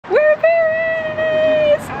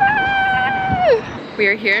We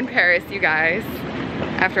are here in Paris, you guys,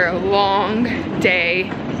 after a long day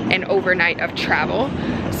and overnight of travel.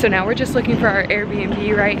 So now we're just looking for our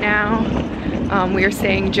Airbnb right now. We are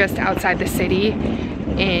staying just outside the city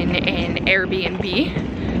in an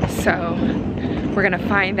Airbnb. So we're gonna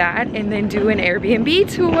find that and then do an Airbnb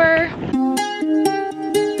tour.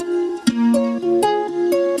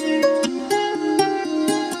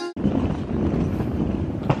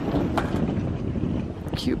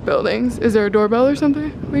 Cute buildings. Is there a doorbell or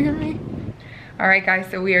something we can ring? All right guys,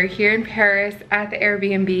 so we are here in Paris at the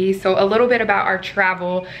Airbnb. So a little bit about our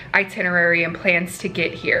travel itinerary and plans to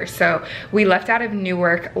get here. So we left out of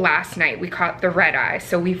Newark last night. We caught the red eye.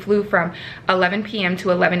 So we flew from 11 p.m.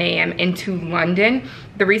 to 11 a.m. into London.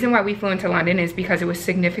 The reason why we flew into London is because it was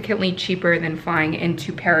significantly cheaper than flying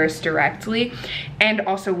into Paris directly. And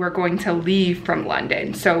also we're going to leave from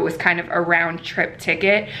London. So it was kind of a round trip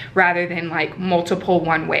ticket rather than like multiple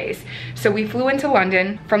one ways. So we flew into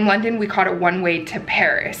London. From London, we caught a one-way to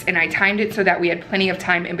Paris, and I timed it so that we had plenty of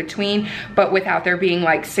time in between, but without there being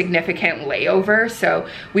like significant layover. So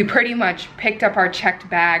we pretty much picked up our checked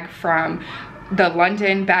bag from the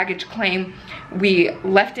London baggage claim. We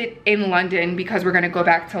left it in London because we're gonna go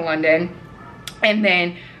back to London, and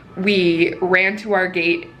then we ran to our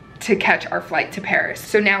gate to catch our flight to Paris.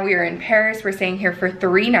 So now we are in Paris. We're staying here for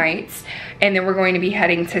 3 nights, and then we're going to be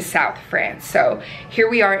heading to South France. So here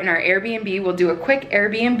we are in our Airbnb. We'll do a quick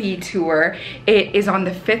Airbnb tour. It is on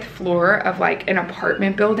the 5th floor of like an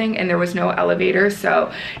apartment building, and there was no elevator,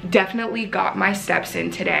 so definitely got my steps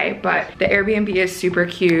in today. But the Airbnb is super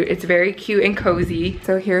cute. It's very cute and cozy.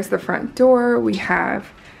 So here's the front door. We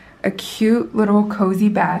have a cute little cozy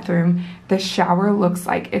bathroom. The shower looks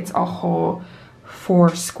like it's a whole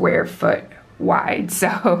 4 square foot wide,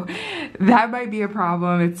 so that might be a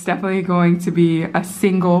problem. It's definitely going to be a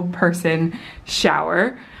single person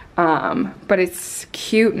shower, but it's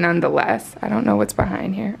cute nonetheless. I don't know what's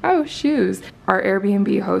behind here. Oh, shoes. Our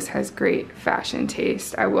Airbnb host has great fashion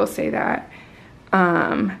taste, I will say that.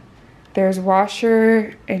 There's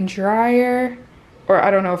washer and dryer, or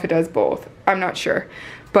I don't know if it does both, I'm not sure,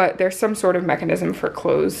 but there's some sort of mechanism for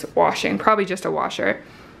clothes washing, probably just a washer.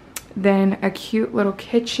 Then a cute little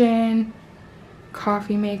kitchen,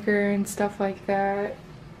 coffee maker and stuff like that.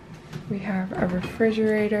 We have a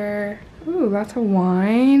refrigerator. Ooh, lots of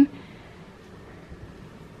wine.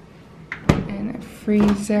 And a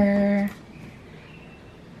freezer.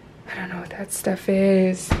 I don't know what that stuff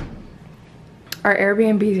is. Our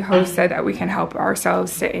Airbnb host said that we can help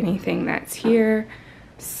ourselves to anything that's here.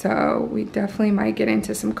 So we definitely might get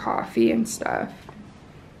into some coffee and stuff.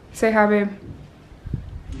 Say hi, babe.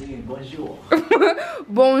 Bonjour.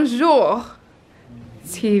 Bonjour.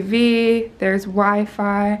 TV, there's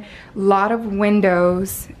Wi-Fi, a lot of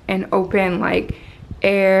windows and open like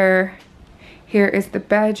air. Here is the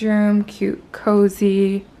bedroom, cute,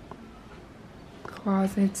 cozy.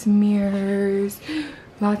 Closets, mirrors,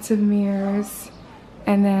 lots of mirrors.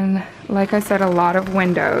 And then, like I said, a lot of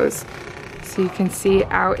windows. So you can see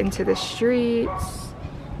out into the streets.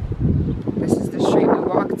 This is the street we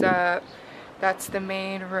walked up. That's the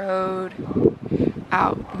main road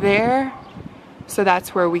out there. So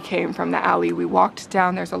that's where we came from, the alley we walked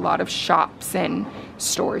down. There's a lot of shops and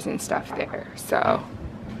stores and stuff there. So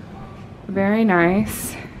very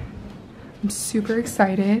nice. I'm super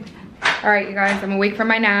excited. All right, you guys, I'm awake from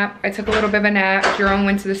my nap. I took a little bit of a nap. Jerome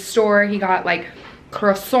went to the store. He got like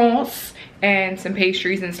croissants and some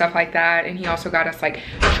pastries and stuff like that, and he also got us like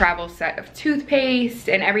a travel set of toothpaste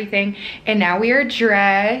and everything. And now we are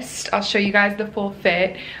dressed. I'll show you guys the full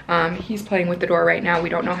fit. He's playing with the door right now. We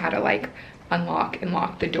don't know how to like unlock and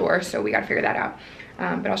lock the door, so we gotta figure that out.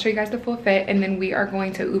 But I'll show you guys the full fit, and then we are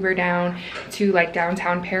going to Uber down to like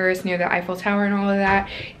downtown Paris near the Eiffel Tower and all of that.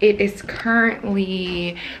 It is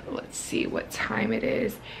currently, let's see what time it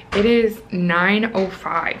is. It is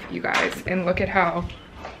 9:05, you guys, and look at how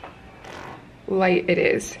light it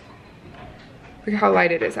is. Look at how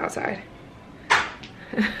light it is outside.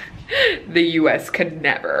 The US could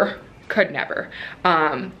never.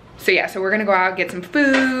 So yeah, so we're gonna go out, get some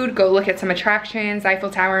food, go look at some attractions,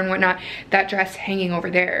 Eiffel Tower and whatnot. That dress hanging over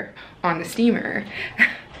there on the steamer.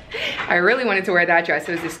 I really wanted to wear that dress.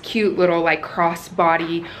 It was this cute little like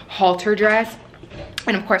crossbody halter dress.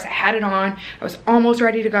 And of course I had it on. I was almost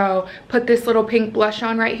ready to go. Put this little pink blush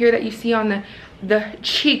on right here that you see on the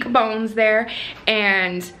cheekbones there.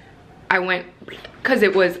 And I went, cause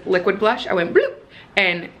it was liquid blush, I went bloop.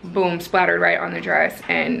 And boom, splattered right on the dress,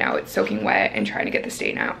 and now it's soaking wet and trying to get the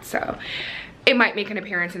stain out. So it might make an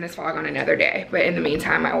appearance in this vlog on another day, but in the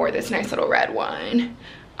meantime I wore this nice little red one.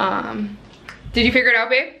 Did you figure it out,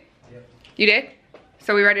 babe? Yep. You did?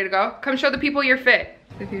 So we ready to go? Come show the people your fit.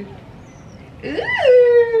 Ooh,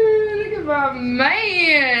 look at my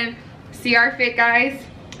man. See our fit, guys?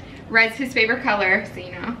 Red's his favorite color, so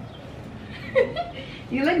you know.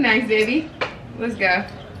 You look nice, baby. Let's go.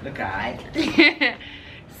 Look alright.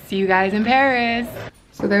 See you guys in Paris.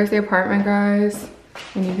 So there's the apartment, guys.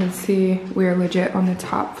 And you can see we're legit on the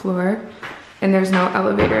top floor. And there's no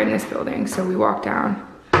elevator in this building, so we walk down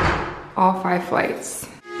all 5 flights.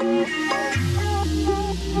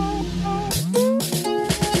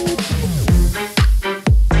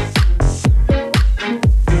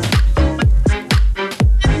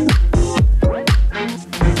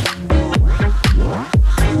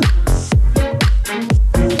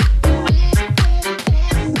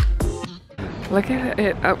 Look at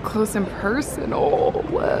it up close and personal.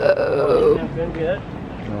 Whoa.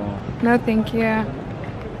 No, thank you.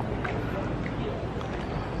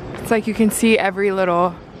 It's like you can see every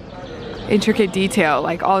little intricate detail,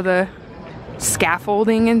 like all the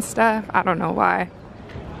scaffolding and stuff. I don't know why.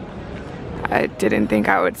 I didn't think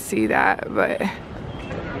I would see that, but.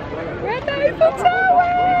 We're at the Eiffel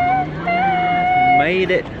Tower!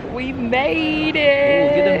 Made it. We made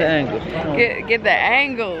it! Ooh, get them the angles. Get the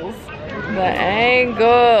angles. The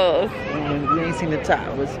angles. We ain't seen the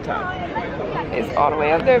top. What's the top? It's all the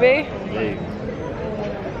way up there, babe. Hey.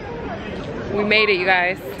 We made it, you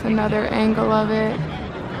guys. Another angle of it.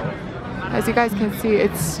 As you guys can see,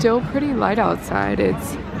 it's still pretty light outside.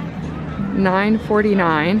 It's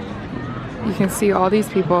 9:49. You can see all these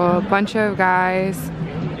people, a bunch of guys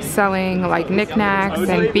selling like knickknacks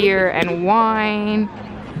and beer and wine.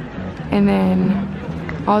 And then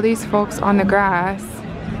all these folks on the grass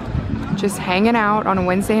just hanging out on a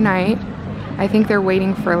Wednesday night. I think they're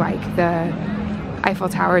waiting for like the Eiffel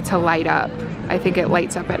Tower to light up. I think it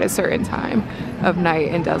lights up at a certain time of night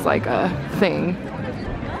and does like a thing.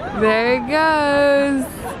 There it goes.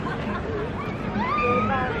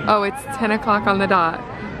 Oh, it's 10 o'clock on the dot.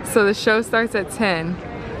 So the show starts at 10.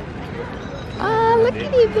 Oh, look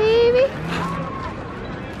at you, baby.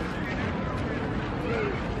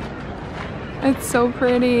 It's so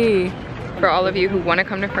pretty. For all of you who want to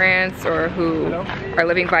come to France or who are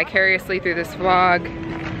living vicariously through this vlog,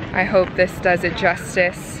 I hope this does it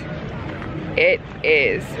justice. It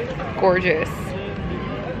is gorgeous.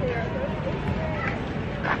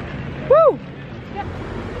 Woo!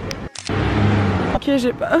 Okay,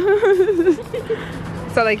 j'ai pas.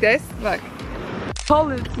 So like this, look.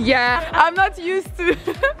 Hold it. Yeah, I'm not used to.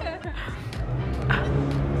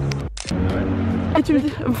 Et tu me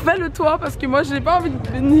dis, fais-le toi parce que moi j'ai pas envie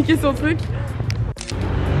de niquer son truc.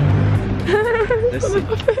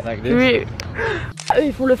 Like this. Oui.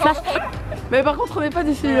 Ils font le flash. Mais par contre on n'est pas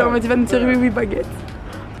d'ici, on m'a dit va nous tirer oui baguette.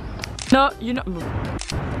 No, you know.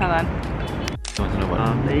 Hold on.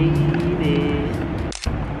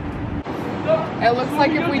 it looks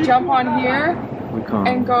like if we jump on here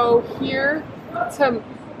and go here to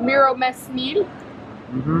Miro Mesnil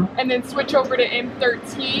and then switch over to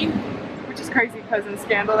M13, which is crazy because in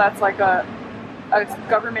Scandal that's like a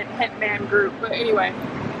government hitman group. But anyway,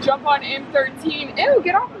 jump on M13. Ew,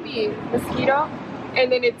 get off of me, mosquito.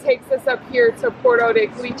 And then it takes us up here to Porto de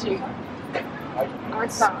Clichy.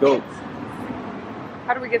 Go.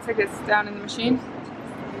 How do we get tickets? Down in the machine?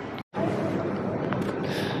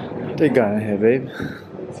 They got in here, babe.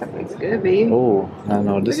 Something's good, babe. Oh, I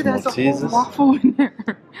know this Look at that, there's a Maltesers. whole waffle in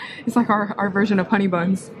there. It's like our version of honey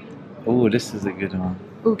buns. Oh, this is a good one.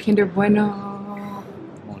 Ooh, Kinder Bueno.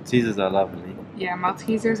 Maltesers are lovely. Yeah,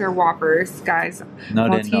 Maltesers are Whoppers, guys. No,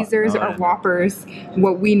 Maltesers are they're not. Whoppers,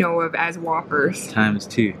 what we know of as Whoppers. Times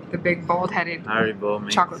 2. The big bald-headed Haribo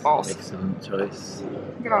makes chocolate balls. excellent choice.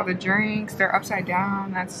 Look at all the drinks. They're upside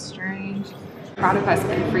down. That's strange. Proud of us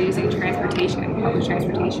for using transportation, public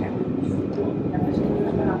transportation.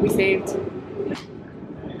 We saved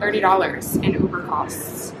 $30 in Uber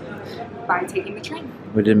costs by taking the train.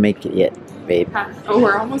 We didn't make it yet, babe. Oh,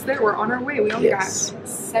 we're almost there. We're on our way. We only Yes. got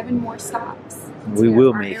 7 more stops. We to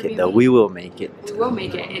will our make it Airbnb. though. We will make it. We will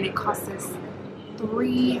make it, and it cost us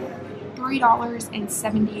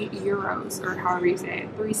 $3.70 or however you say it,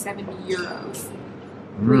 370 euros.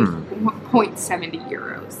 3.70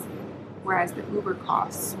 euros. Whereas the Uber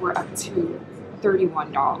costs were up to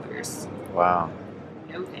 $31. Wow.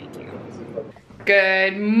 No, thank you.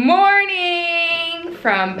 Good morning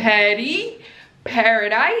from Petty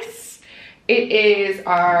Paradise. It is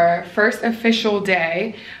our first official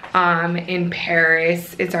day in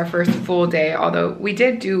Paris. It's our first full day, although we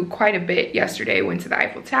did do quite a bit yesterday. Went to the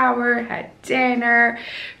Eiffel Tower, had dinner,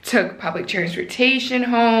 took public transportation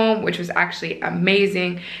home, which was actually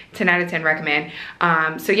amazing. 10 out of 10 recommend.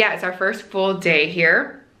 So yeah, it's our first full day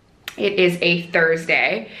here. It is a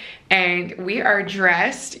Thursday and we are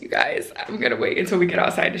dressed. You guys, I'm gonna wait until we get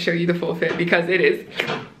outside to show you the full fit because it is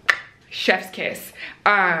chef's kiss.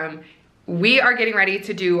 We are getting ready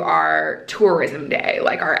to do our tourism day,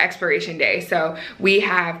 like our exploration day. So we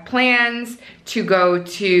have plans to go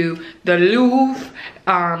to the Louvre.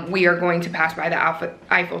 We are going to pass by the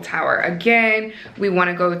Eiffel Tower again. We want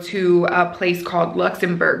to go to a place called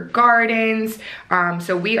Luxembourg Gardens.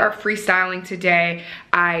 So we are freestyling today.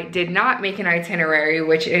 I did not make an itinerary,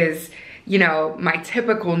 which is, you know, my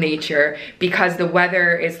typical nature because the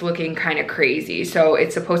weather is looking kind of crazy. So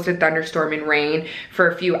it's supposed to thunderstorm and rain for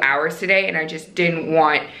a few hours today, and I just didn't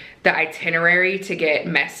want the itinerary to get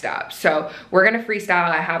messed up. So we're gonna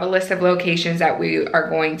freestyle. I have a list of locations that we are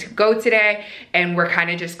going to go today, and we're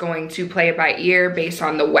kind of just going to play it by ear based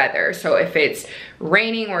on the weather. So if it's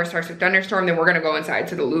raining or it starts to thunderstorm, then we're gonna go inside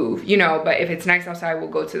to the Louvre, you know, but if it's nice outside, we'll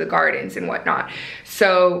go to the gardens and whatnot.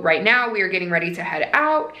 So right now we are getting ready to head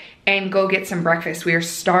out and go get some breakfast. We are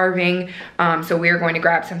starving, so we are going to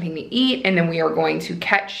grab something to eat, and then we are going to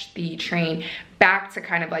catch the train back to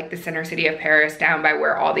kind of like the center city of Paris, down by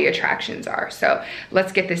where all the attractions are. So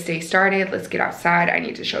let's get this day started. Let's get outside. I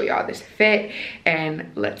need to show y'all this fit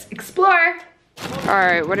and let's explore. All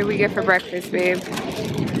right, what did we get for breakfast, babe?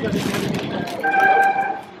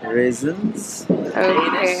 Raisins.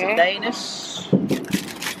 Okay. Danish.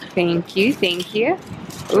 Thank you, thank you.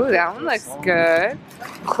 Ooh, that one looks good.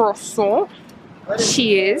 Croissant.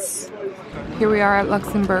 Cheers. Here we are at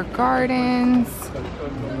Luxembourg Gardens.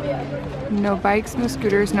 No bikes, no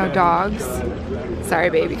scooters, no dogs. Sorry,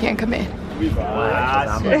 babe, you can't come in.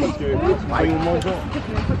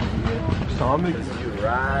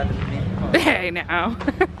 Hey, now.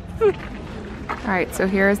 All right, so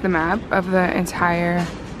here is the map of the entire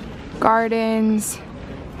gardens.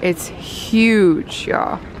 It's huge,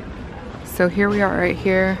 y'all. So here we are right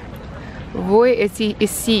here. Vous êtes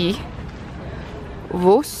ici.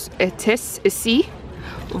 Vos êtes ici.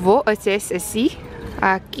 Vos êtes ici.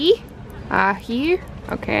 Aquí. Here.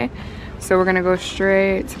 Okay. So we're gonna go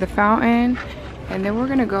straight to the fountain, and then we're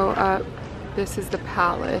gonna go up. This is the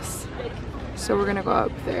palace. So we're gonna go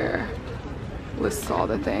up there. List all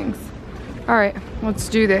the things. All right, let's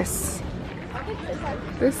do this.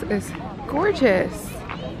 This is gorgeous.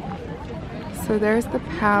 So there's the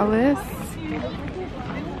palace.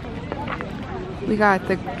 We got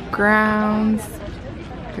the grounds,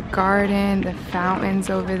 the garden, the fountains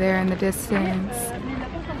over there in the distance.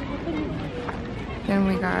 Then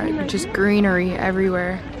we got just greenery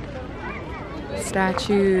everywhere.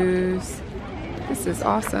 Statues. This is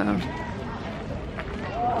awesome.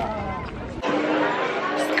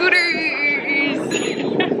 Scooters!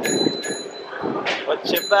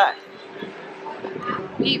 Watch your back.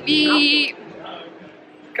 Beep beep.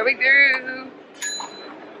 Coming through.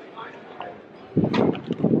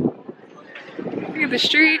 Look at the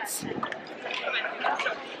streets.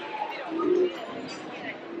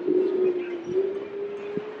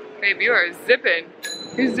 Babe, you are zipping.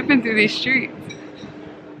 You're zipping through these streets.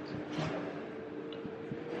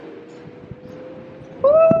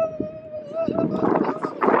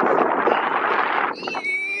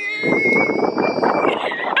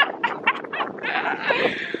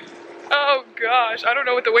 Oh gosh, I don't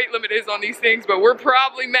know what the weight limit is on these things, but we're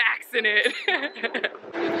probably maxing it.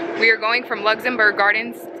 We are going from Luxembourg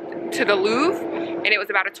Gardens to the Louvre, and it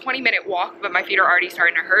was about a 20-minute walk, but my feet are already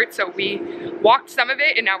starting to hurt, so we walked some of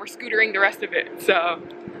it and now we're scootering the rest of it. So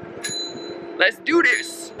let's do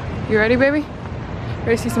this. You ready, baby?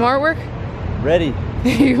 Ready to see some artwork? Ready.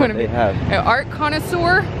 You want to be have an art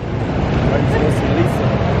connoisseur?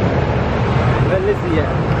 Where's Lizzie at?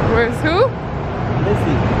 Where's who?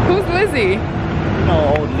 Lizzie. Who's Lizzie? You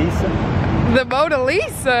know old Lisa. The Mona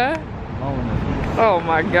Lisa? Oh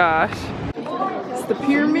my gosh. It's the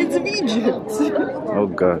pyramids of Egypt. Oh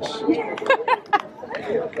gosh.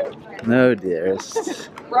 No, dearest.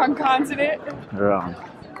 Wrong continent. Wrong.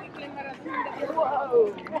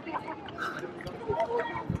 Whoa.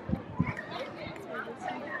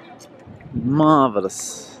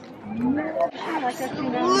 Marvelous.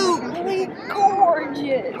 Absolutely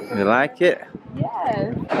gorgeous. You like it?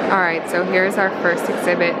 Yes. All right, so here's our first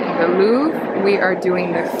exhibit in the Louvre. We are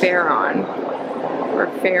doing the Pharaon, or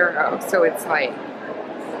Pharaoh. So it's like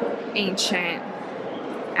ancient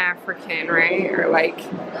African, right? Or like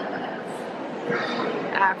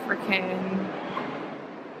African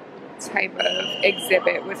type of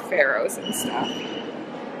exhibit with pharaohs and stuff.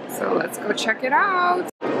 So let's go check it out.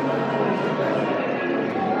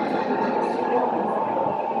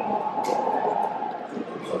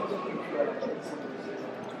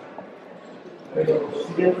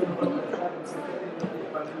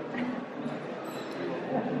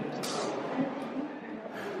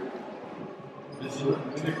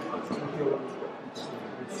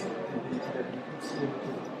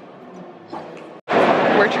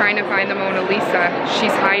 We're trying to find the Mona Lisa.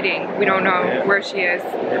 She's hiding. We don't know where she is. They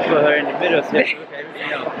put her in the middle so they look at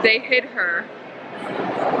everything else. They hid her.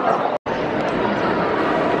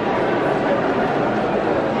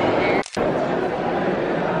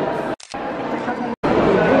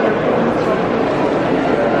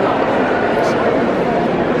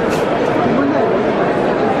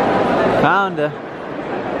 Found her.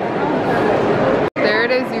 There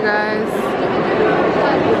it is, you guys.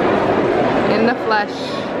 In the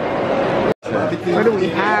flesh. What do we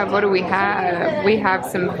have? What do we have? We have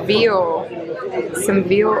some veal. Some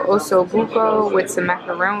veal osso buco with some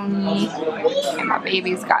macaroni. And my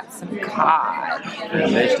baby's got some cod.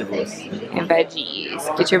 And vegetables. And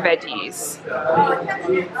veggies. Get your veggies.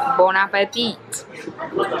 Bon appetit.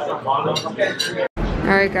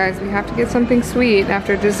 Alright guys, we have to get something sweet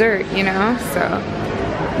after dessert, you know? So,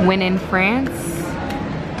 when in France,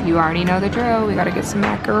 you already know the drill. We gotta get some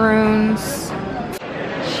macaroons.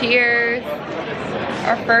 Cheers.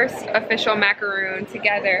 Our first official macaroon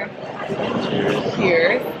together.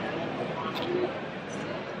 Cheers.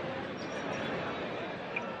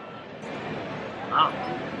 Wow.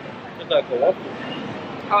 Looks like a waffle.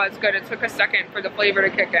 Oh, it's good. It took a second for the flavor to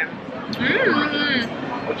kick in.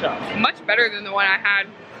 Much better than the one I had.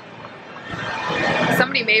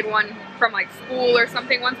 Somebody made one from like school or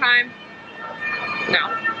something one time. No.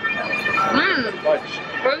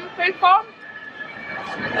 What is this place called?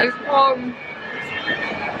 It's called,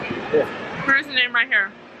 here's the name right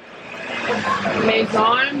here.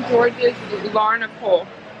 Maison Georges Larnacolle.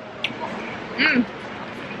 You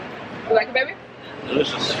like it, baby?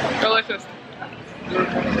 Delicious. Delicious.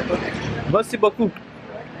 Merci beaucoup.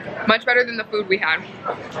 Much better than the food we had.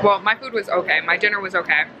 Well, my food was okay. My dinner was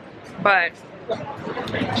okay. But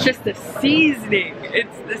it's just the seasoning.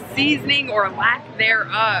 It's the seasoning or lack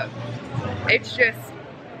thereof. It's just,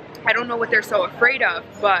 I don't know what they're so afraid of,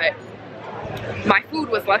 but my food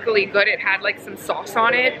was luckily good. It had like some sauce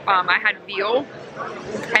on it. I had veal.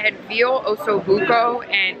 I had veal osso buco,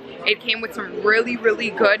 and it came with some really,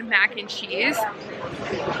 really good mac and cheese.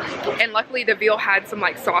 And luckily the veal had some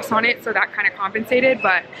like sauce on it, so that kind of compensated.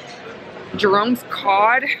 But Jerome's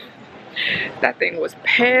cod, that thing was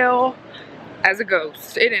pale as a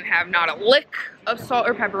ghost. It didn't have not a lick of salt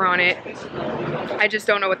or pepper on it. I just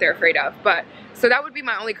don't know what they're afraid of. But so that would be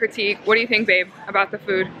my only critique. What do you think, babe, about the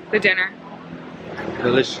food, the dinner?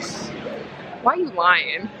 Delicious. Why are you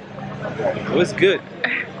lying? It was good.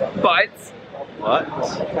 But What?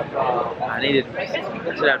 I needed to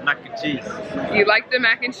have mac and cheese. you like the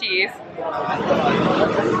mac and cheese.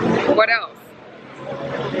 What else?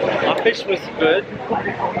 My fish was good.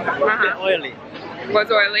 A bit oily. Was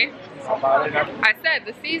oily. I said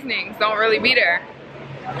the seasonings don't really be there.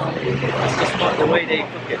 It's just not the way they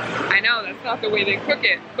cook it. I know that's not the way they cook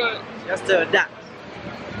it, but Just to adapt.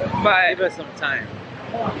 Give us some time.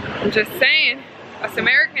 I'm just saying, us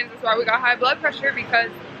Americans, that's why we got high blood pressure, because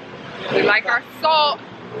we like our salt,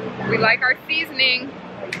 we like our seasoning.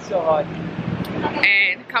 It's so hot.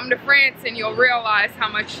 And come to France and you'll realize how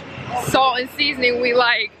much salt and seasoning we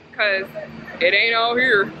like, because it ain't all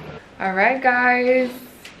here. All right, guys,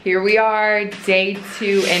 here we are, day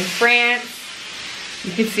 2 in France.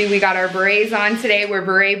 You can see we got our berets on today. We're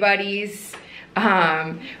beret buddies.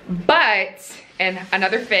 And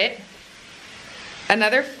another fit.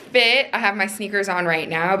 I have my sneakers on right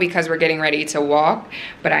now because we're getting ready to walk,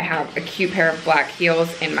 but I have a cute pair of black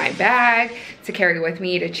heels in my bag to carry with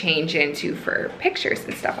me to change into for pictures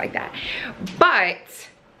and stuff like that. But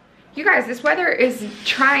you guys, this weather is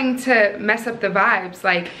trying to mess up the vibes.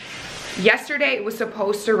 Like yesterday it was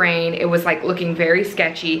supposed to rain. It was like looking very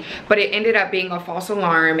sketchy, but it ended up being a false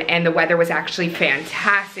alarm, and the weather was actually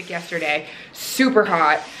fantastic yesterday. Super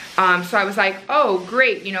hot. So I was like, oh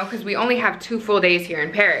great, you know, because we only have 2 full days here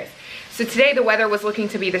in Paris. So today the weather was looking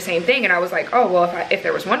to be the same thing, and I was like, oh well, if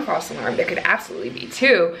there was 1 false alarm, there could absolutely be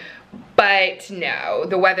 2. But no,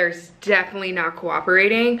 the weather's definitely not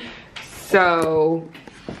cooperating. So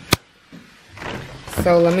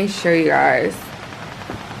let me show you guys.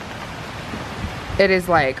 It is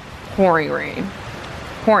like pouring rain.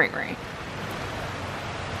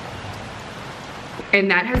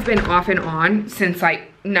 And that has been off and on since like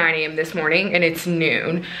 9 a.m. this morning, and it's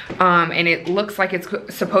noon. And it looks like it's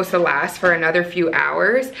supposed to last for another few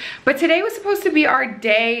hours. But today was supposed to be our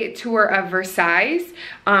day tour of Versailles.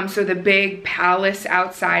 So the big palace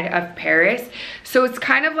outside of Paris. So it's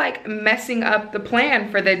kind of like messing up the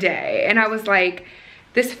plan for the day. And I was like,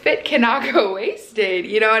 this fit cannot go wasted,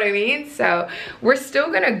 you know what I mean? So we're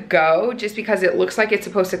still gonna go just because it looks like it's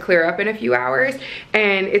supposed to clear up in a few hours,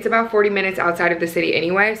 and it's about 40 minutes outside of the city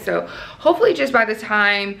anyway. So hopefully just by the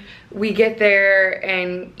time we get there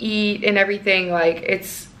and eat and everything, like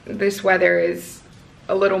this weather is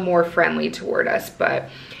a little more friendly toward us. But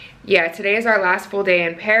yeah, today is our last full day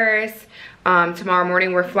in Paris. Tomorrow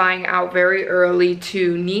morning we're flying out very early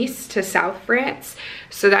to Nice, to South France.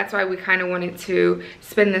 So that's why we kind of wanted to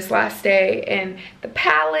spend this last day in the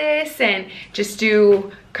palace and just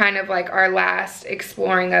do kind of like our last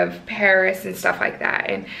exploring of Paris and stuff like that.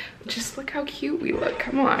 And just look how cute we look.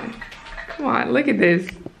 Come on. Come on, look at this.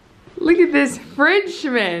 Look at this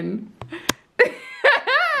Frenchman.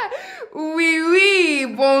 Oui, oui,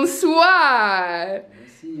 bonsoir.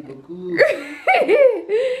 Merci beaucoup.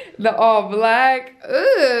 The all black.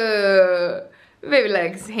 Ugh. Baby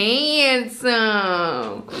looks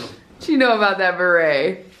handsome. What you know about that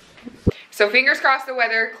beret? So fingers crossed the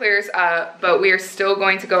weather clears up, but we are still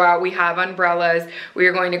going to go out. We have umbrellas. We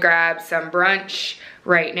are going to grab some brunch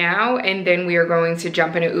right now, and then we are going to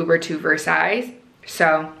jump in an Uber to Versailles.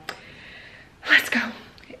 So let's go.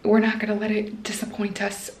 We're not gonna let it disappoint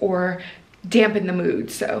us or dampen the mood,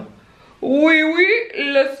 so oui,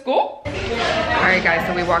 let's go. All right guys,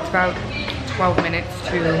 so we walked about 12 minutes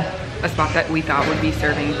to a spot that we thought would be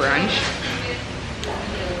serving brunch.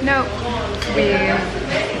 No, we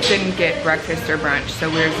didn't get breakfast or brunch, so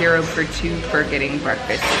we're 0 for 2 for getting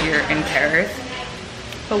breakfast here in Paris.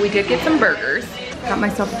 But we did get some burgers. Got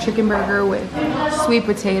myself a chicken burger with sweet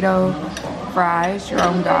potato fries.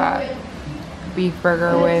 Jerome got beef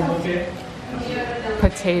burger with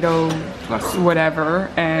potato plus whatever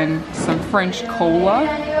and some French cola.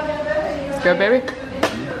 It's good, baby.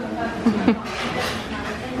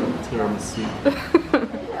 Tiramisu.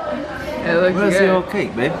 It looks Where's good. your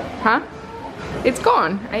cake, babe? Huh? It's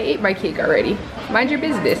gone. I ate my cake already. Mind your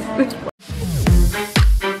business.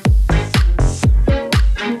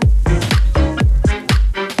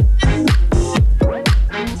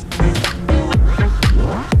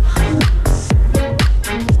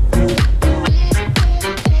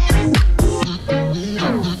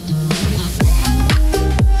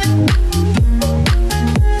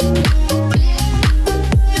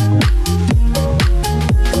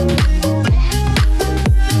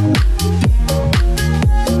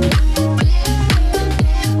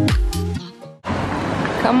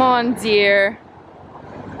 Come on, dear.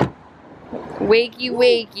 Wakey,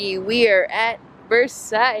 wakey. We are at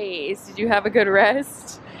Versailles. Did you have a good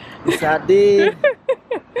rest? Yes, I did.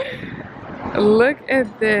 Look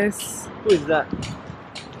at this. Who is that?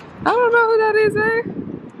 I don't know who that is, eh?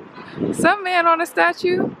 Some man on a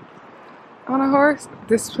statue, on a horse.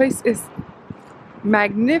 This place is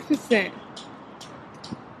magnificent.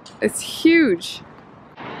 It's huge.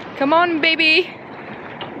 Come on, baby.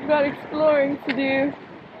 We've got exploring to do.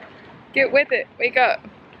 Get with it. Wake up.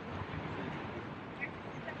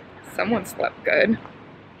 Someone slept good.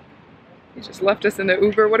 He just left us in the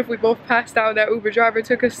Uber. What if we both passed out and that Uber driver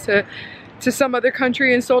took us to some other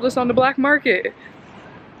country and sold us on the black market?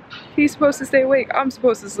 He's supposed to stay awake. I'm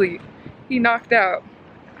supposed to sleep. He knocked out.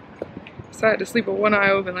 So I had to sleep with one eye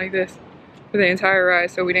open like this for the entire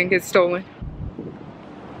ride so we didn't get stolen.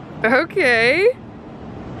 Okay.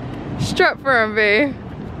 Strut for him, babe.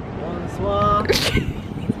 Bonsoir.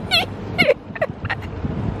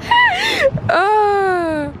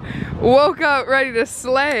 Woke up ready to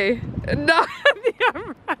slay. Not the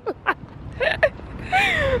umbrella.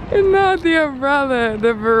 Not the umbrella.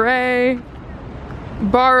 The beret.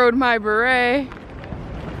 Borrowed my beret.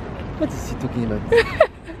 What is he talking about?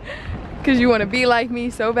 Because you want to be like me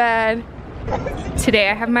so bad. Today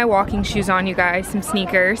I have my walking shoes on, you guys, some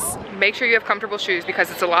sneakers. Make sure you have comfortable shoes because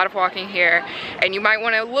it's a lot of walking here. And you might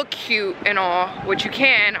want to look cute and all, which you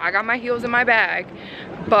can. I got my heels in my bag.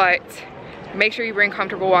 But make sure you bring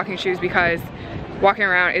comfortable walking shoes because walking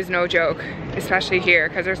around is no joke, especially here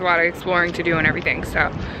because there's a lot of exploring to do and everything.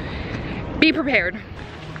 So be prepared.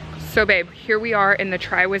 So babe, here we are in the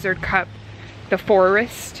Tri-Wizard Cup, the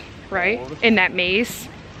forest, right? In that maze.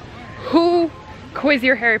 Who quiz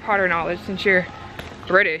your Harry Potter knowledge since you're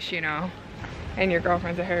British, you know? And your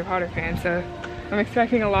girlfriend's a Harry Potter fan, so I'm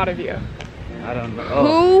expecting a lot of you. I don't know.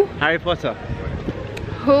 Oh, Harry Potter.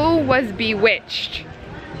 Who was bewitched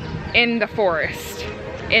in the forest,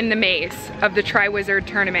 in the maze of the Tri-Wizard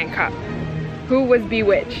Tournament Cup? Who was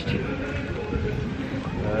bewitched?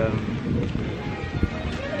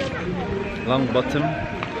 Longbottom.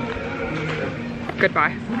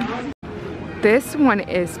 Goodbye. This one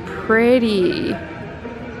is pretty.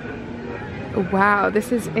 Wow,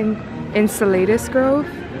 this is in Enceladus Grove.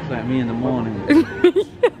 like me in the morning.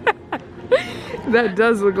 That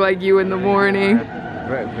does look like you in the morning.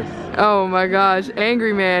 Breakfast. Oh my gosh,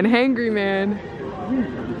 angry man, hangry man.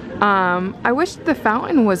 I wish the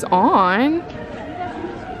fountain was on.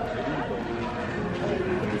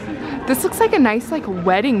 This looks like a nice like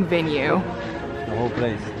wedding venue. The whole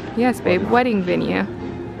place. Yes, babe, wedding venue.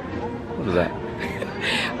 What is that?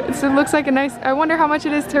 So it looks like a nice, I wonder how much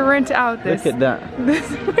it is to rent out this. Look at that. This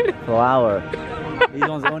flower. These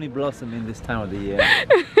ones only blossom in this time of the year.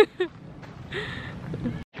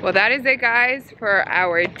 Well, that is it, guys, for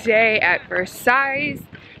our day at Versailles.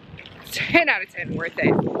 10 out of 10 worth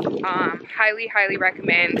it. Highly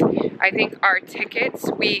recommend. I think our tickets,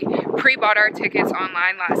 we pre-bought our tickets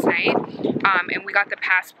online last night, and we got the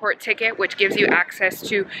passport ticket, which gives you access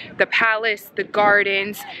to the palace, the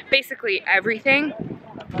gardens, basically everything.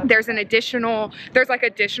 There's additional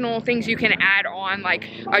things you can add on, like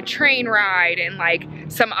a train ride and like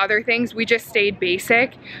some other things. We just stayed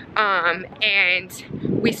basic, and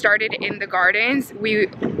we started in the gardens. We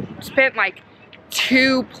spent like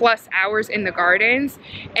 2+ hours in the gardens,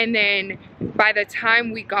 and then by the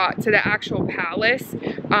time we got to the actual palace,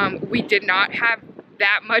 we did not have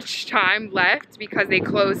that much time left because they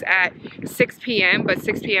close at 6 p.m. but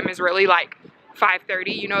 6 p.m. is really like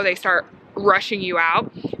 5:30, you know, they start rushing you out.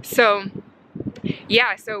 So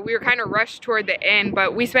yeah, so we were kind of rushed toward the end,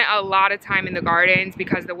 but we spent a lot of time in the gardens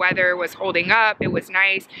because the weather was holding up. It was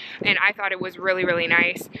nice, and I thought it was really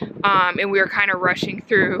nice. And we were kind of rushing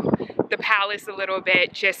through the palace a little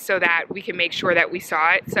bit just so that we can make sure that we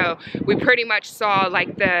saw it. So we pretty much saw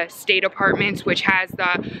like the state apartments, which has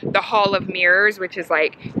the Hall of Mirrors, which is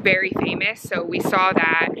like very famous. So we saw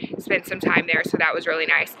that, spent some time there, so that was really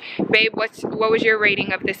nice. Babe, what was your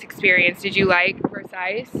rating of this experience? Did you like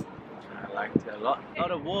Versailles? I liked it a lot. A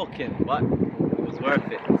lot of walking, but it was worth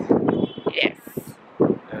it. Yes.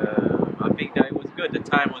 I think that it was good. The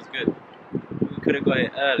time was good. We could have got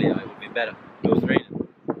it earlier. It would be better. It was raining.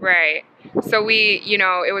 Right. So we, you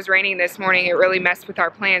know, it was raining this morning. It really messed with our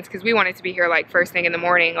plans because we wanted to be here like first thing in the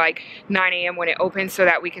morning, like 9 a.m. when it opened, so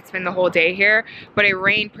that we could spend the whole day here. But it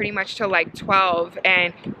rained pretty much till like 12,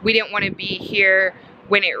 and we didn't want to be here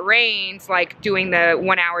when it rains, like doing the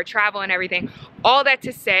 1 hour travel and everything. All that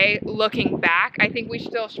to say, looking back, I think we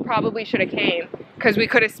still probably should have came, because we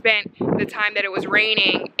could have spent the time that it was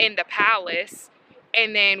raining in the palace,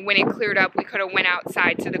 and then when it cleared up, we could have went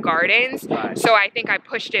outside to the gardens. Right. So I think I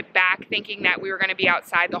pushed it back thinking that we were gonna be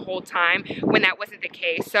outside the whole time, when that wasn't the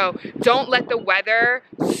case. So don't let the weather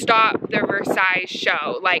stop the Versailles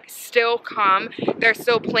show. Like, still come, there's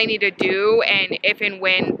still plenty to do, and if and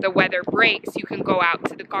when the weather breaks, you can go out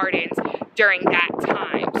to the gardens during that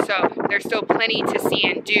time. So there's still plenty to see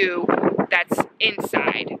and do that's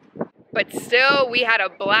inside. But still, we had a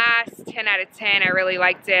blast. 10 out of 10, I really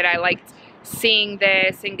liked it. I liked seeing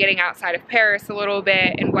this and getting outside of Paris a little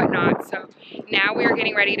bit and whatnot. So now we are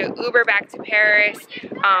getting ready to Uber back to Paris.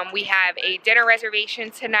 We have a dinner reservation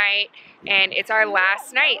tonight, and it's our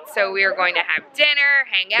last night. So we are going to have dinner,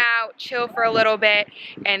 hang out, chill for a little bit,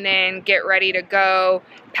 and then get ready to go,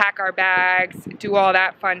 pack our bags, do all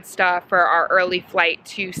that fun stuff for our early flight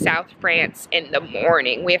to South France in the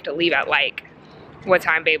morning. We have to leave at like, what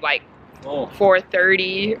time, babe? Like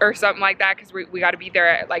 4:30 or something like that, because we got to be there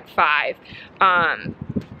at like 5.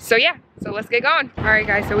 So yeah, so let's get going. All right,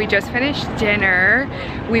 guys, so we just finished dinner.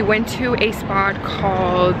 We went to a spot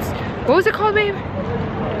called, what was it called, babe?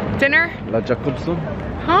 Dinner? La Jacobson?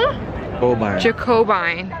 Huh?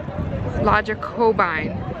 Jacobine. La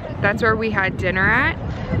Jacobine. That's where we had dinner at.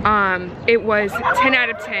 It was 10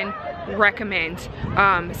 out of 10. Recommend.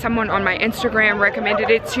 Someone on my Instagram recommended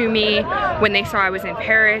it to me when they saw I was in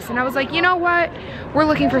Paris, and I was like, you know what, we're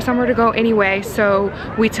looking for somewhere to go anyway. So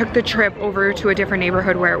we took the trip over to a different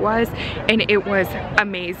neighborhood where it was, and it was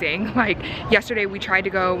amazing. Like, yesterday we tried to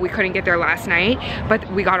go, we couldn't get there last night,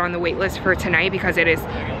 but we got on the wait list for tonight because it is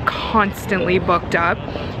constantly booked up,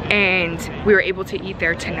 and we were able to eat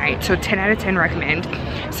there tonight. So 10 out of 10 recommend.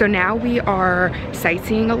 So now we are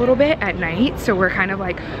sightseeing a little bit at night, so we're kind of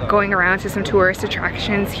like going around to some tourist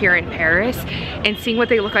attractions here in Paris and seeing what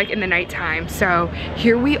they look like in the nighttime. So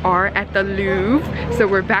here we are at the Louvre. So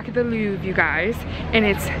we're back at the Louvre, you guys, and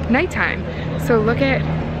it's nighttime. So look at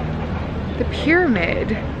the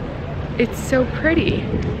pyramid. It's so pretty.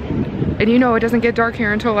 And you know, it doesn't get dark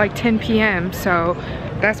here until like 10 p.m. So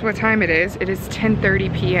that's what time it is. It is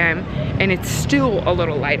 10:30 p.m. and it's still a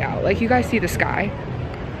little light out. Like, you guys see the sky?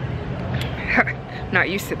 Not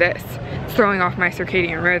used to this. It's throwing off my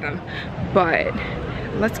circadian rhythm. But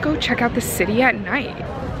let's go check out the city at night.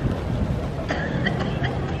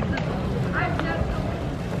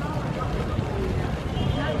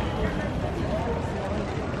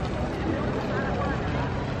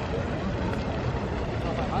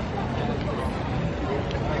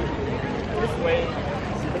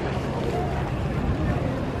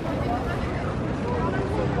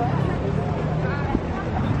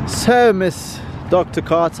 toe, Miss Dr.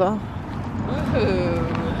 Carter. Ooh,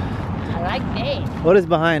 I like that. What is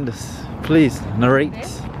behind us? Please narrate.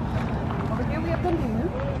 Over here we have the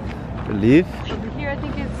Louvre. The Louvre. Over here I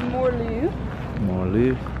think it's more Louvre. More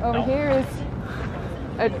Louvre. Over here is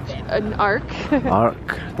an arc.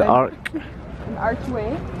 Arc. The arc. An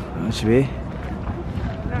archway. Archway.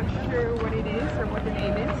 Not sure what it is or what the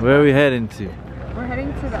name is. Where are we heading to? We're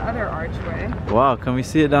heading to the other archway. Wow, can we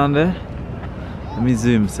see it down there? Let me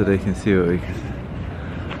zoom so they can see what we can.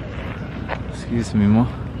 Excuse me, more.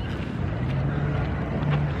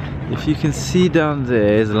 If you can see down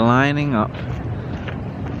there, it's lining up.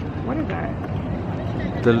 What is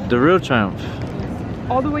that? The real triumph.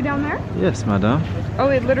 All the way down there? Yes, madame. Oh,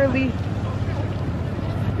 it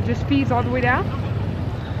just feeds all the way down?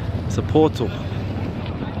 It's a portal.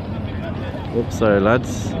 Oops, sorry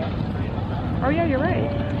lads. Oh yeah, you're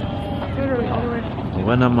right. Literally all the way.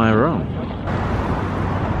 When am I wrong?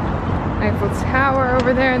 Eiffel Tower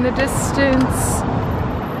over there in the distance.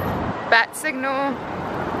 Bat signal.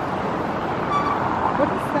 What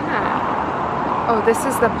is that? Oh, this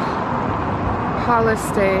is the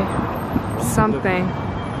Palace de something.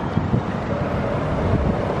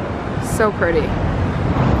 So pretty.